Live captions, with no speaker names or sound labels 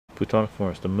Plutonic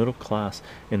Forest, the middle class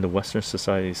in the Western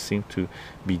society seem to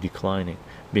be declining,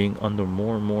 being under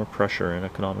more and more pressure and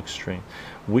economic strain,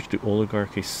 which the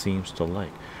oligarchy seems to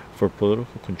like for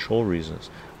political control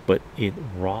reasons, but it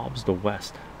robs the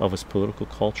West of its political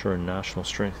culture and national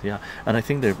strength. Yeah, and I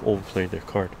think they've overplayed their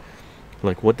card.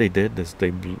 Like what they did is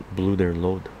they blew their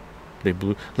load. They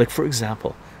blew, like for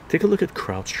example, take a look at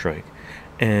CrowdStrike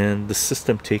and the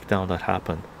system takedown that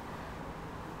happened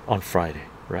on Friday,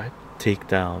 right?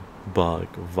 Takedown, bug,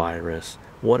 virus,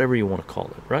 whatever you want to call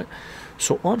it, right?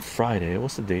 So on Friday,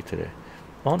 what's the date today?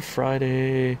 On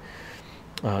Friday,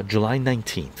 July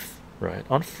 19th, right?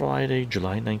 On Friday,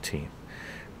 July 19th,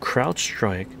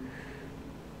 CrowdStrike,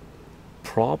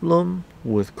 problem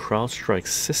with CrowdStrike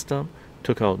system,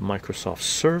 took out Microsoft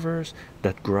servers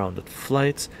that grounded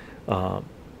flights,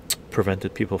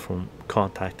 prevented people from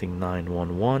contacting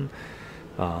 911.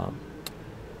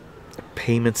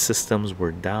 Payment systems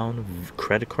were down,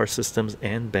 credit card systems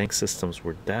and bank systems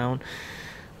were down.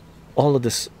 All of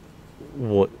this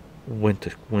went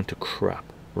to crap,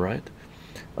 right?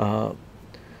 Why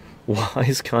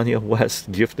is Kanye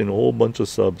West gifting a whole bunch of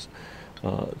subs?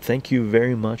 Thank you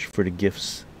very much for the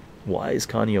gifts. Why is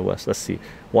Kanye West? Let's see.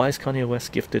 Why is Kanye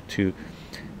West gifted to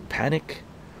Panic,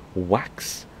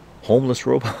 Wax, Homeless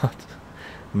Robot,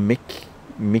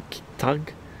 Mick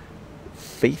Tug,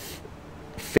 Faith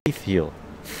Heal?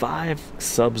 5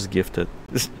 subs gifted.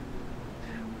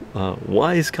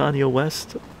 Why is Kanye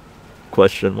West?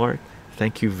 Question mark.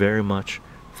 Thank you very much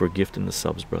for gifting the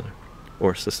subs, brother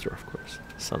or sister, of course.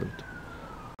 Salute.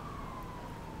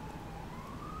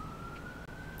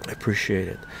 I appreciate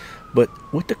it. But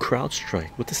with the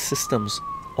CrowdStrike, with the systems,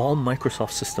 all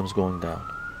Microsoft systems going down,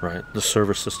 right? The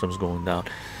server systems going down.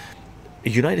 The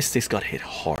United States got hit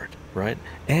hard, right?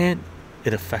 And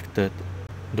it affected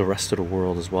the rest of the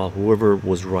world as well, whoever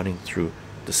was running through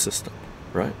the system,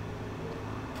 right?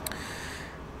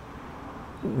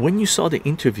 When you saw the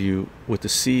interview with the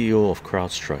CEO of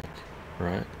CrowdStrike,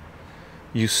 right,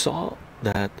 you saw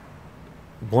that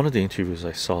one of the interviews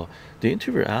I saw, the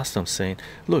interviewer asked them saying,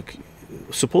 look,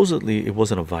 supposedly it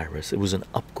wasn't a virus, it was an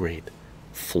upgrade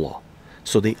flaw.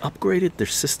 So they upgraded their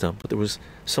system, but there was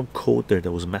some code there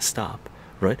that was messed up,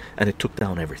 right? And it took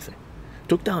down everything.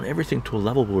 Took down everything to a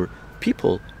level where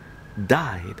people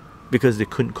died because they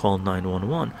couldn't call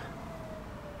 911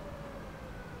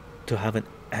 to have an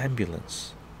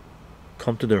ambulance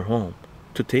come to their home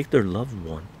to take their loved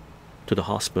one to the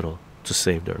hospital to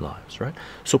save their lives, right?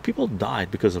 So people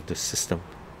died because of the system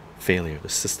failure, the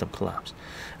system collapse.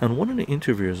 And one of the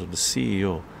interviewers of the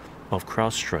CEO of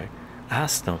CrowdStrike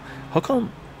asked them, how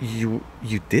come you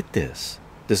did this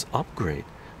upgrade,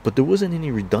 but there wasn't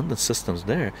any redundant systems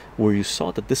there where you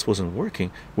saw that this wasn't working,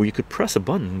 where you could press a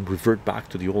button and revert back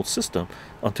to the old system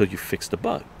until you fix the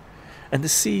bug? And the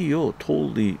CEO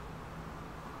totally,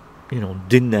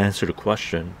 didn't answer the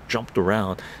question, jumped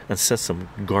around and said some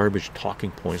garbage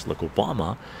talking points like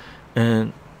Obama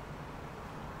and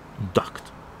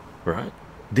ducked, right?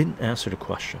 Didn't answer the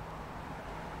question.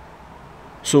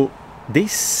 So they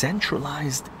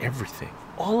centralized everything,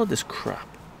 all of this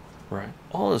crap, right?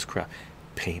 All this crap,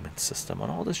 payment system and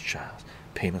all this jazz,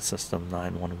 payment system,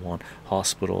 911,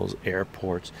 hospitals,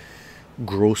 airports,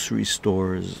 grocery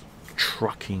stores,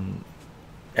 trucking,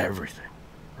 everything,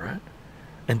 right?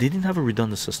 And they didn't have a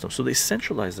redundant system, so they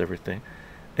centralized everything,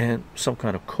 and some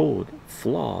kind of code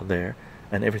flaw there,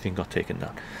 and everything got taken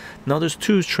down. Now there's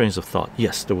two trains of thought.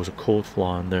 Yes, there was a code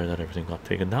flaw in there that everything got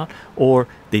taken down, or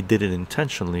they did it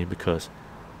intentionally because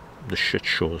the shit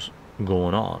shows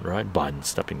going on, right? Biden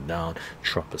stepping down,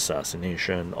 Trump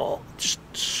assassination, all just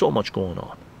so much going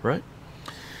on, right?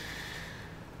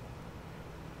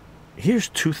 Here's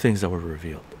two things that were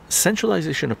revealed.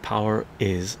 Centralization of power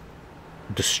is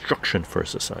destruction for a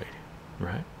society,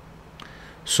 right?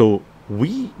 So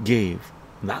we gave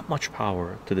that much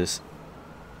power to this,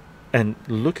 and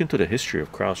look into the history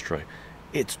of CrowdStrike.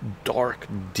 It's dark,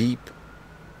 deep,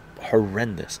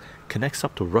 horrendous. Connects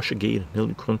up to Russiagate and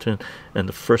Hillary Clinton, and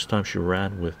the first time she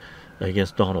ran with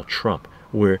against Donald Trump,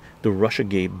 where the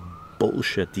Russiagate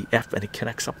bullshit, and it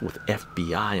connects up with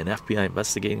FBI and FBI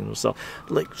investigating themselves.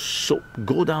 Like, so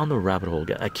go down the rabbit hole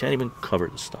again. I can't even cover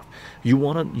this stuff. You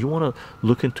wanna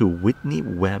look into Whitney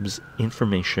Webb's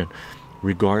information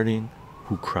regarding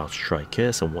who CrowdStrike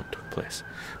is and what took place.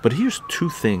 But here's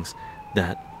two things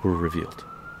that were revealed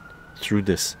through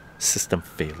this system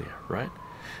failure, right?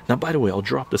 Now, by the way, I'll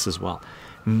drop this as well.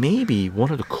 Maybe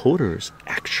one of the coders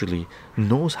actually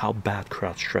knows how bad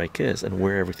CrowdStrike is and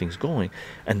where everything's going,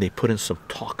 and they put in some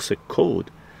toxic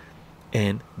code,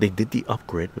 and they did the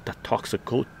upgrade with that toxic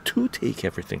code to take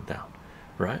everything down,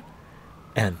 right?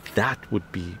 And that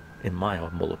would be in my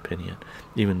humble opinion,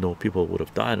 even though people would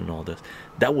have died and all this.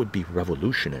 That would be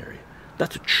revolutionary.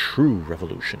 That's a true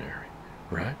revolutionary,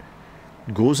 right?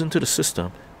 Goes into the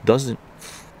system, doesn't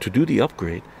to do the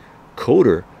upgrade,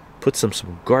 coder puts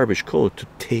some garbage code to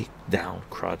take down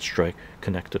CrowdStrike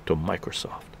connected to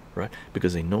Microsoft, right?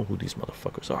 Because they know who these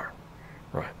motherfuckers are,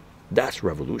 right? That's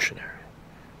revolutionary.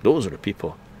 Those are the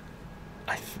people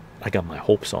I got my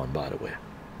hopes on, by the way.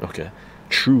 Okay,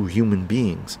 true human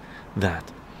beings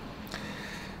that,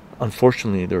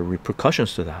 unfortunately, there are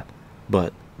repercussions to that,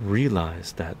 but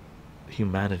realize that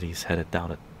humanity's headed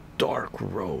down a dark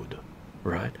road,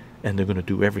 right? And they're going to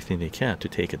do everything they can to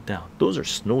take it down. Those are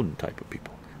Snowden type of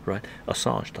people, right?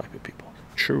 Assange type of people,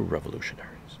 true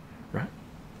revolutionaries, right?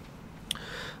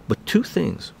 But two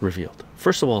things revealed.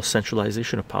 First of all,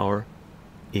 centralization of power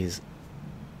is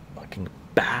a fucking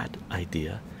bad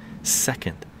idea.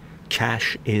 Second,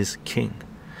 cash is king,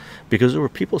 because there were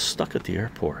people stuck at the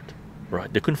airport,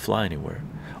 right? They couldn't fly anywhere.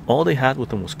 All they had with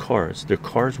them was cards. Their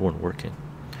cards weren't working,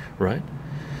 right?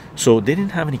 So they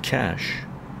didn't have any cash.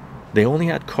 They only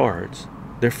had cards.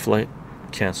 Their flight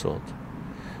canceled,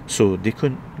 so they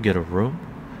couldn't get a room,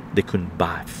 they couldn't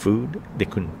buy food, they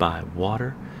couldn't buy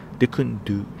water, they couldn't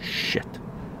do shit,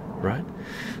 right?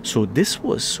 So this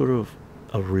was sort of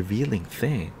a revealing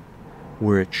thing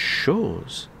where it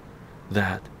shows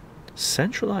that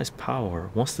centralized power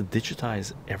wants to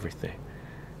digitize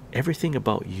everything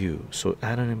about you. So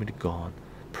anonymity gone,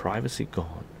 privacy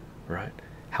gone, right?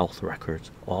 Health records,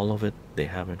 all of it they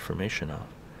have information of,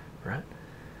 right?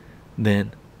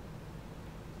 Then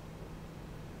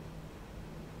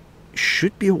it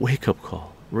should be a wake-up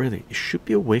call, really. It should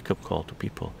be a wake-up call to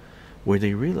people where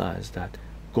they realize that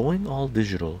going all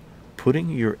digital, putting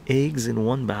your eggs in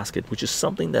one basket, which is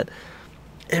something that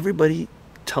everybody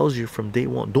tells you from day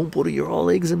one, don't put your all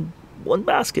eggs in one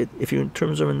basket. If you're in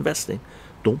terms of investing,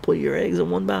 don't put your eggs in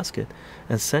one basket.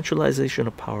 And centralization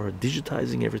of power,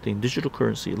 digitizing everything, digital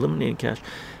currency, eliminating cash,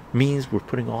 means we're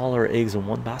putting all our eggs in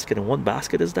one basket. And one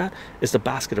basket is that? It's the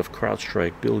basket of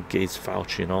CrowdStrike, Bill Gates,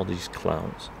 Fauci, and all these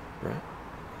clowns, right?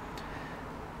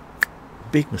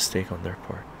 Big mistake on their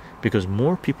part, because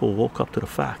more people woke up to the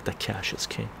fact that cash is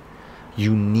king.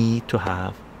 You need to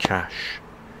have cash,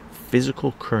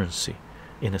 physical currency,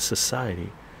 in a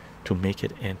society to make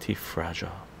it anti-fragile.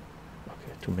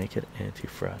 Okay, to make it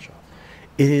anti-fragile.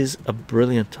 It is a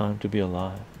brilliant time to be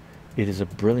alive. It is a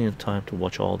brilliant time to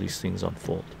watch all these things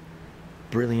unfold.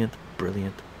 Brilliant,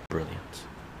 brilliant, brilliant.